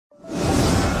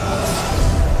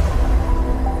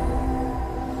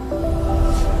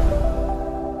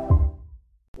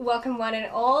welcome one and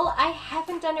all. I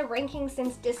haven't done a ranking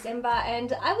since December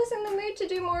and I was in the mood to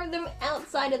do more of them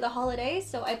outside of the holidays,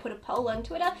 so I put a poll on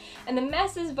Twitter and the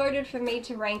masses voted for me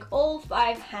to rank all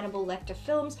 5 Hannibal Lecter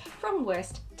films from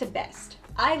worst to best.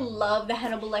 I love the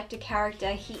Hannibal Lecter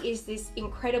character. He is this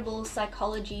incredible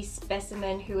psychology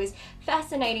specimen who is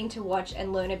fascinating to watch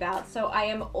and learn about, so I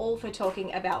am all for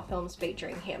talking about films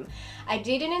featuring him. I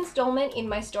did an installment in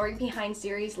my Story Behind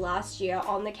series last year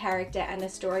on the character and the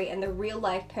story and the real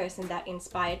life person that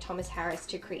inspired Thomas Harris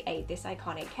to create this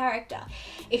iconic character.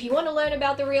 If you want to learn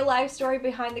about the real life story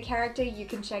behind the character, you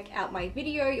can check out my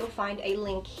video. You'll find a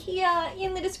link here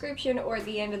in the description or at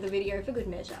the end of the video for good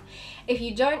measure. If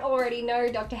you don't already know,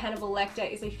 Dr. Hannibal Lecter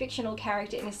is a fictional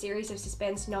character in a series of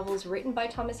suspense novels written by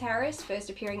Thomas Harris,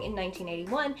 first appearing in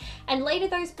 1981, and later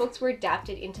those books were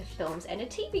adapted into films and a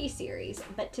TV series,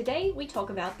 but today we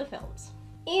talk about the films.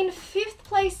 In 5th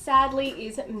place, sadly,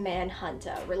 is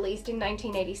Manhunter. Released in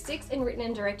 1986 and written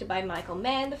and directed by Michael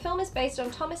Mann, the film is based on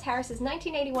Thomas Harris's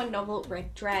 1981 novel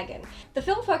Red Dragon. The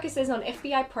film focuses on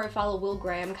FBI profiler Will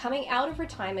Graham coming out of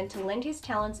retirement to lend his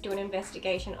talents to an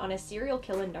investigation on a serial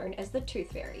killer known as the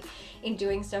Tooth Fairy. In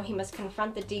doing so, he must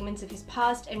confront the demons of his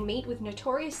past and meet with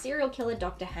notorious serial killer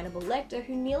Dr. Hannibal Lecter,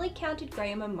 who nearly counted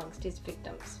Graham amongst his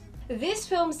victims. This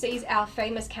film sees our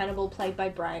famous cannibal played by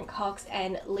Brian Cox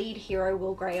and lead hero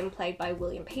Will Graham played by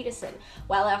William Peterson,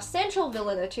 while our central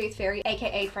villain, the Tooth Fairy,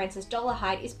 aka Frances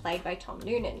Dolarhyde, is played by Tom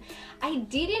Noonan. I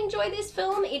did enjoy this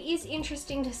film. It is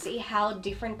interesting to see how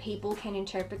different people can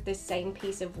interpret the same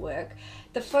piece of work.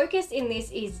 The focus in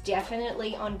this is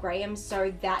definitely on Graham,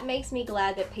 so that makes me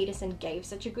glad that Peterson gave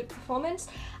such a good performance.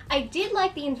 I did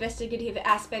like the investigative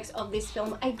aspects of this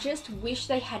film, I just wish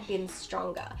they had been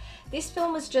stronger. This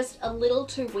film was just a little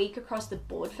too weak across the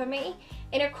board for me.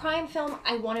 In a crime film,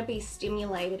 I want to be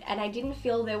stimulated, and I didn't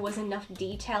feel there was enough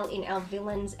detail in our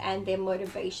villains and their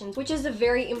motivations, which is a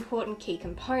very important key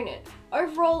component.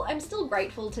 Overall, I'm still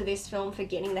grateful to this film for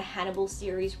getting the Hannibal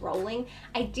series rolling.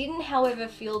 I didn't, however,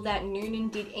 feel that Noonan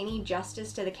did any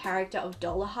justice to the character of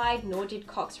Dolarhyde, nor did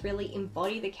Cox really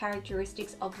embody the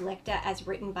characteristics of Lecter as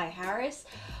written by Harris.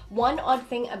 One odd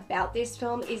thing about this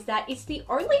film is that it's the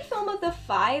only film of the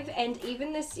 5 and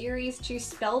even the series to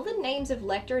spell the names of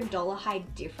Lecter and Dolarhyde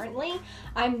differently.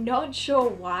 I'm not sure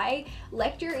why.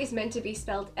 Lecter is meant to be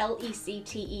spelled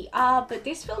L-E-C-T-E-R, but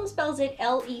this film spells it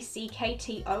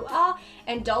L-E-C-K-T-O-R,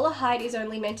 and Dolarhyde is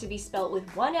only meant to be spelled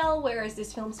with 1 L, whereas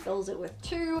this film spells it with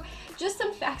 2. Just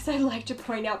some facts I'd like to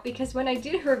point out, because when I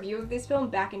did a review of this film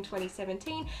back in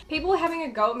 2017, people were having a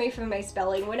go at me for my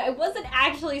spelling when I wasn't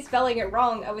actually spelling it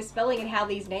wrong. I was spelling it how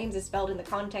these names are spelled in the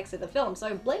context of the film,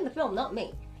 so blame the film, not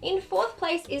me. In 4th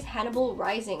place is Hannibal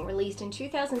Rising, released in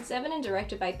 2007 and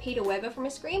directed by Peter Weber from a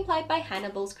screenplay by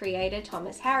Hannibal's creator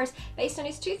Thomas Harris, based on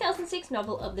his 2006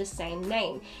 novel of the same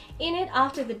name. In it,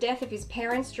 after the death of his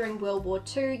parents during World War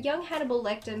II, young Hannibal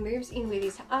Lecter moves in with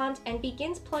his aunt and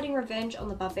begins plotting revenge on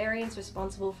the barbarians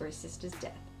responsible for his sister's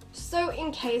death. So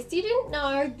in case you didn't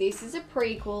know, this is a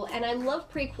prequel, and I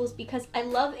love prequels because I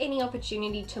love any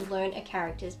opportunity to learn a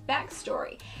character's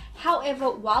backstory. However,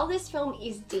 while this film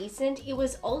is decent, it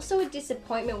was also a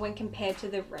disappointment when compared to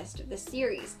the rest of the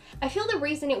series. I feel the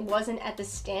reason it wasn't at the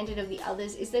standard of the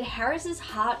others is that Harris's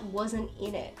heart wasn't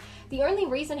in it. The only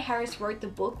reason Harris wrote the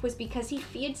book was because he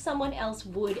feared someone else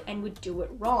would and would do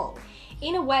it wrong.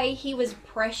 In a way, he was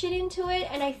pressured into it,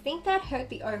 and I think that hurt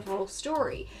the overall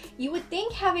story. You would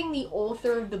think having the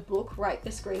author of the book write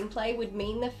the screenplay would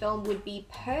mean the film would be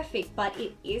perfect, but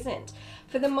it isn't.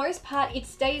 For the most part, it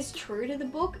stays true to the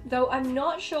book, though I'm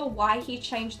not sure why he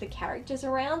changed the characters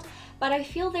around, but I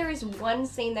feel there is one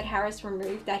scene that Harris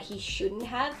removed that he shouldn't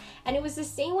have, and it was the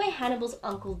scene where Hannibal's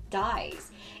uncle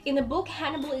dies. In the book,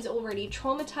 Hannibal is already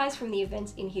traumatized from the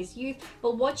events in his youth,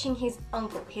 but watching his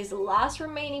uncle, his last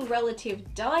remaining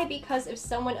relative, die because of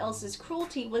someone else's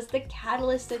cruelty was the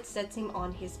catalyst that sets him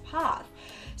on his path.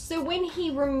 So when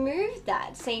he removed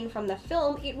that scene from the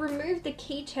film, it removed the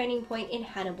key turning point in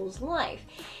Hannibal's life.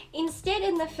 Instead,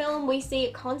 in the film, we see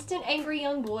a constant angry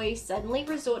young boy suddenly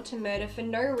resort to murder for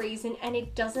no reason, and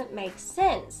it doesn't make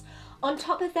sense. On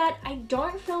top of that, I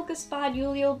don't feel Gaspard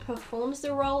Ulliel performs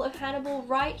the role of Hannibal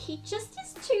right. He just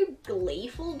is too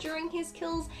gleeful during his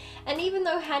kills, and even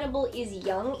though Hannibal is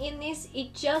young in this,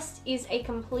 it just is a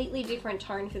completely different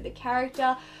tone for the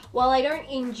character. While I don't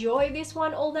enjoy this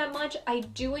one all that much, I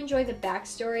do enjoy the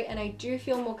backstory, and I do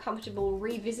feel more comfortable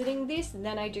revisiting this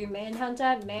than I do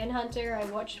Manhunter. Manhunter I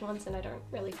watched once and I don't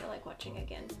really feel like watching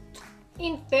again.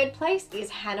 In third place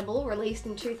is Hannibal, released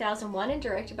in 2001 and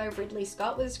directed by Ridley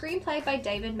Scott, with a screenplay by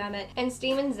David Mamet and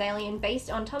Steven Zaillian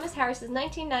based on Thomas Harris's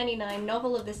 1999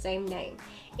 novel of the same name.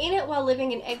 In it, while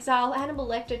living in exile, Hannibal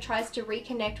Lecter tries to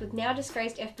reconnect with now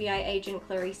disgraced FBI agent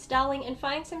Clarice Starling and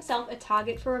finds himself a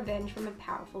target for revenge from a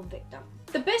powerful victim.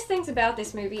 The best things about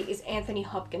this movie is Anthony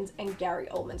Hopkins and Gary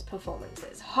Oldman's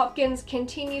performances. Hopkins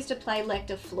continues to play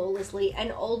Lecter flawlessly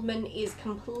and Oldman is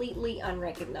completely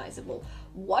unrecognizable.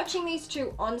 Watching these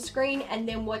two on screen and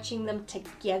then watching them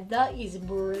together is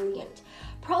brilliant.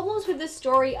 Problems with the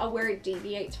story are where it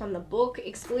deviates from the book.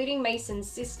 Excluding Mason's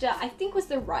sister, I think, was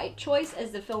the right choice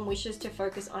as the film wishes to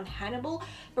focus on Hannibal,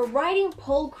 but writing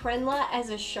Paul Krenler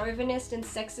as a chauvinist and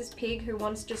sexist pig who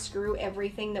wants to screw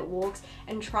everything that walks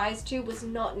and tries to was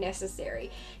not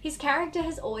necessary. His character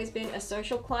has always been a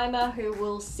social climber who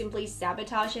will simply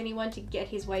sabotage anyone to get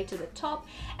his way to the top,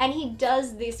 and he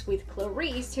does this with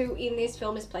Clarice, who in this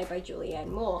film is played by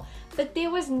Julianne Moore, but there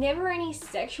was never any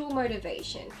sexual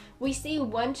motivation. We see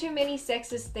one too many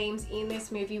sexist themes in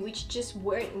this movie which just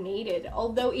weren't needed,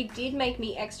 although it did make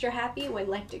me extra happy when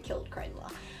Lecter killed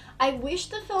Krenler. I wish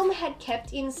the film had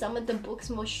kept in some of the book's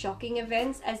more shocking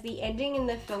events, as the ending in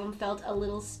the film felt a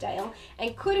little stale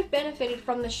and could have benefited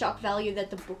from the shock value that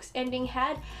the book's ending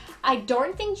had. I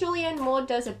don't think Julianne Moore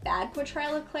does a bad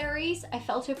portrayal of Clarice. I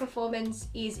felt her performance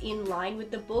is in line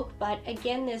with the book, but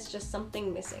again, there's just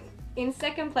something missing. In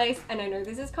second place, and I know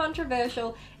this is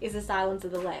controversial, is The Silence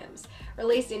of the Lambs.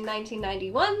 Released in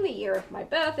 1991, the year of my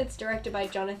birth, it's directed by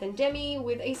Jonathan Demme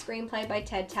with a screenplay by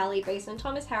Ted Tally based on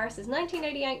Thomas Harris's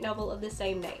 1988 novel of the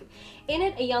same name. In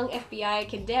it, a young FBI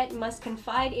cadet must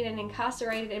confide in an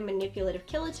incarcerated and manipulative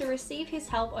killer to receive his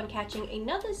help on catching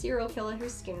another serial killer who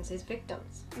skins his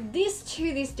victims. This,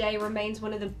 to this day, remains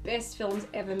one of the best films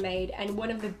ever made and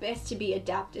one of the best to be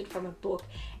adapted from a book.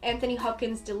 Anthony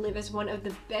Hopkins delivers one of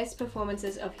the best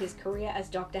performances of his career as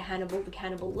Dr. Hannibal the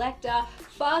Hannibal Lecter,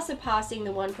 far surpassing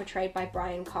the one portrayed by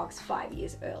Brian Cox 5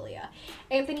 years earlier.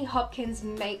 Anthony Hopkins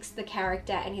makes the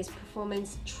character and his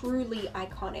performance truly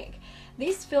iconic.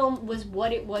 This film was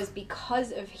what it was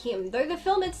because of him, though the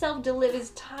film itself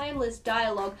delivers timeless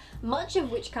dialogue, much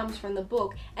of which comes from the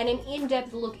book, and an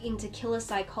in-depth look into killer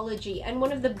psychology, and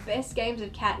one of the best games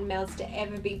of cat and mouse to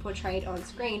ever be portrayed on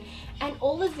screen. And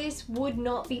all of this would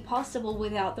not be possible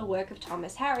without the work of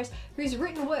Thomas Harris, whose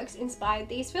written works inspired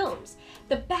these films.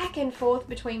 The back and forth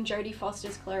between Jodie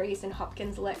Foster's Clarice and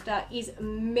Hopkins' Lecter is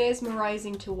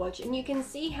mesmerizing to watch, and you can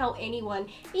see how anyone,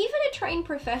 even a trained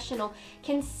professional,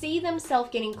 can see themselves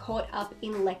getting caught up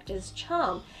in Lecter's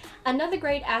charm. Another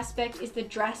great aspect is the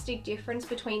drastic difference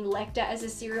between Lecter as a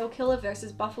serial killer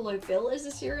versus Buffalo Bill as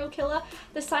a serial killer.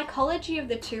 The psychology of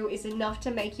the two is enough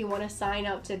to make you want to sign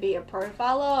up to be a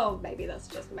profiler, or maybe that's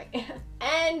just me.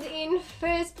 And in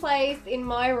first place in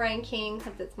my ranking,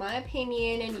 because it's my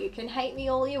opinion and you can hate me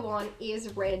all you want,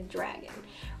 is Red Dragon.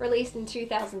 Released in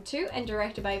 2002 and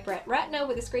directed by Brett Ratner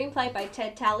with a screenplay by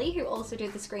Ted Tally, who also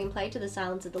did the screenplay to The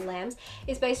Silence of the Lambs,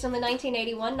 is based on the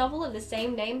 1981 novel of the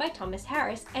same name by Thomas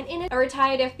Harris, and in it, a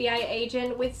retired FBI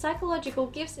agent with psychological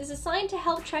gifts is assigned to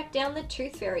help track down the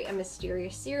Tooth Fairy, a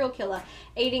mysterious serial killer.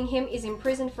 Aiding him is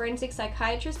imprisoned forensic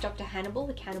psychiatrist Dr. Hannibal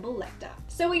the Hannibal Lecter.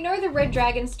 So we know the Red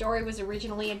Dragon story was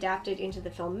originally adapted into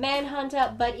the film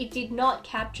Manhunter, but it did not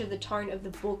capture the tone of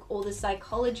the book or the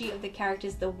psychology of the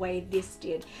characters the way this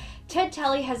did. Ted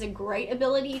Tally has a great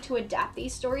ability to adapt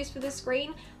these stories for the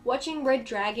screen. Watching Red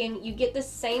Dragon, you get the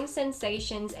same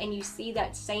sensations and you see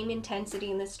that same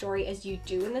intensity in the story as you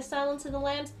do in The Silence of the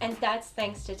Lambs, and that's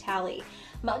thanks to Tally.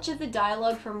 Much of the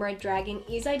dialogue from Red Dragon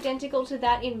is identical to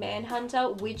that in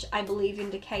Manhunter, which I believe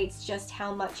indicates just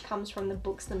how much comes from the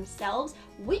books themselves,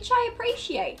 which I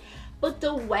appreciate. But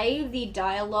the way the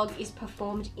dialogue is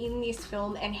performed in this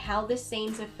film and how the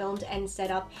scenes are filmed and set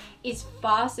up is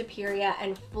far superior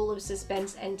and full of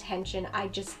suspense and tension I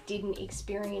just didn't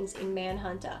experience in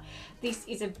Manhunter. This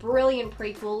is a brilliant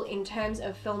prequel in terms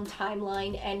of film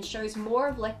timeline and shows more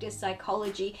of Lecter's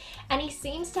psychology, and he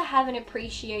seems to have an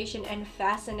appreciation and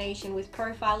fascination with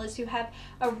profilers who have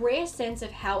a rare sense of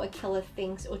how a killer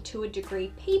thinks, or to a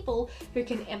degree people who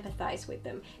can empathize with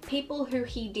them, people who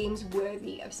he deems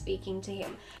worthy of speaking to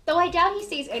him. Though I doubt he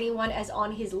sees anyone as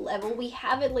on his level, we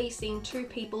have at least seen two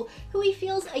people who he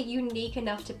feels are unique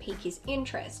enough to pique his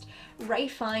interest. Ray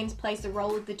Fiennes plays the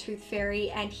role of the Tooth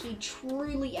Fairy, and he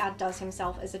truly outdoes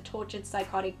himself as a tortured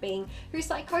psychotic being whose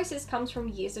psychosis comes from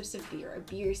years of severe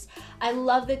abuse. I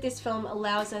love that this film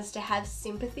allows us to have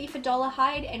sympathy for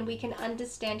Dolarhyde, and we can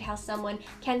understand how someone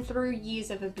can, through years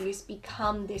of abuse,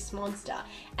 become this monster.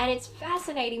 And it's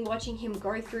fascinating watching him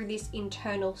go through this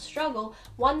internal struggle,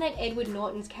 one that Edward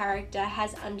Norton's character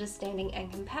has understanding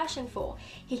and compassion for.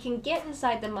 He can get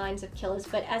inside the minds of killers,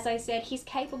 but as I said, he's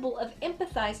capable of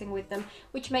empathizing with them,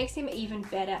 which makes him even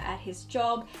better at his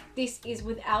job. This is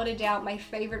without a doubt my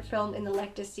favorite film in the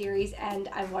Lecter series, and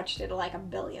I've watched it like a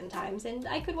billion times, and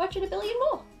I could watch it a billion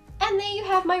more. And there you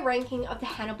have my ranking of the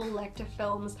Hannibal Lecter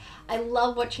films. I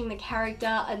love watching the character,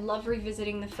 I love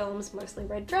revisiting the films, mostly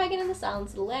Red Dragon and The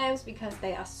Silence of the Lambs, because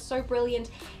they are so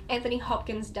brilliant. Anthony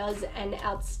Hopkins does an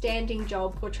outstanding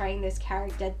job portraying this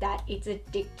character that it's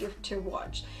addictive to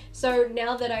watch. So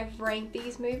now that I've ranked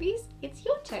these movies, it's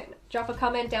your turn. Drop a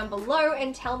comment down below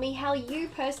and tell me how you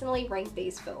personally rank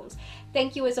these films.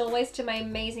 Thank you as always to my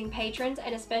amazing patrons,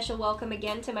 and a special welcome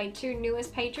again to my 2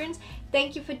 newest patrons.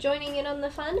 Thank you for joining in on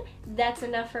the fun. That's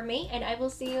enough for me, and I will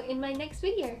see you in my next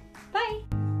video.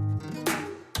 Bye!